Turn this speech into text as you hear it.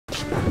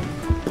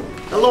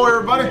Hello,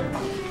 everybody.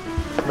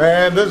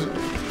 Man, this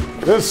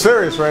is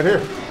serious right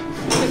here.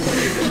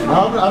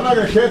 I'm not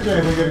going to catch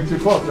anything getting too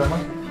close, am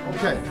I?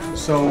 Okay,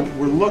 so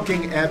we're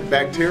looking at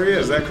bacteria,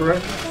 is that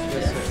correct?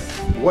 Yes.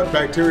 What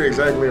bacteria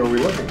exactly are we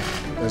looking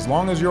at? As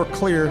long as you're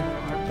clear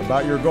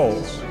about your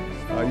goals,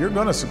 you're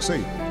going to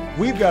succeed.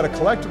 We've got a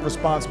collective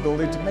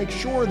responsibility to make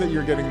sure that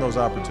you're getting those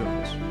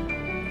opportunities.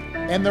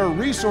 And there are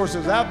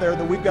resources out there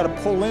that we've got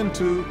to pull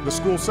into the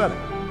school setting.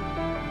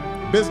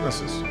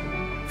 Businesses,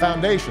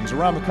 foundations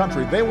around the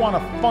country, they want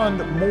to fund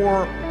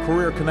more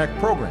Career Connect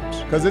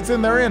programs because it's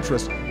in their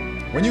interest.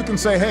 When you can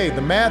say, hey,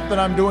 the math that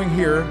I'm doing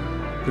here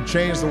could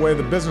change the way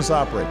the business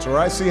operates, or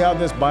I see how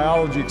this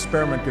biology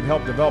experiment could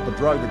help develop a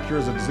drug that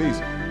cures a disease.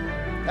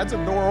 That's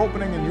a door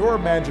opening in your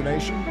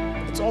imagination.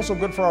 It's also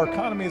good for our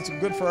economy, it's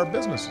good for our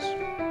businesses.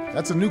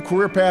 That's a new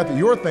career path that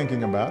you're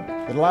thinking about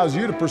that allows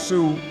you to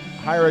pursue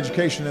higher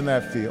education in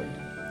that field,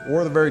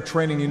 or the very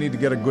training you need to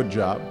get a good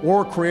job,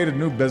 or create a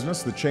new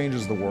business that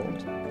changes the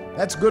world.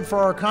 That's good for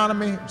our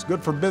economy, it's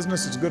good for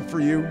business, it's good for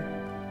you,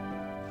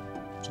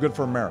 it's good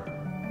for America.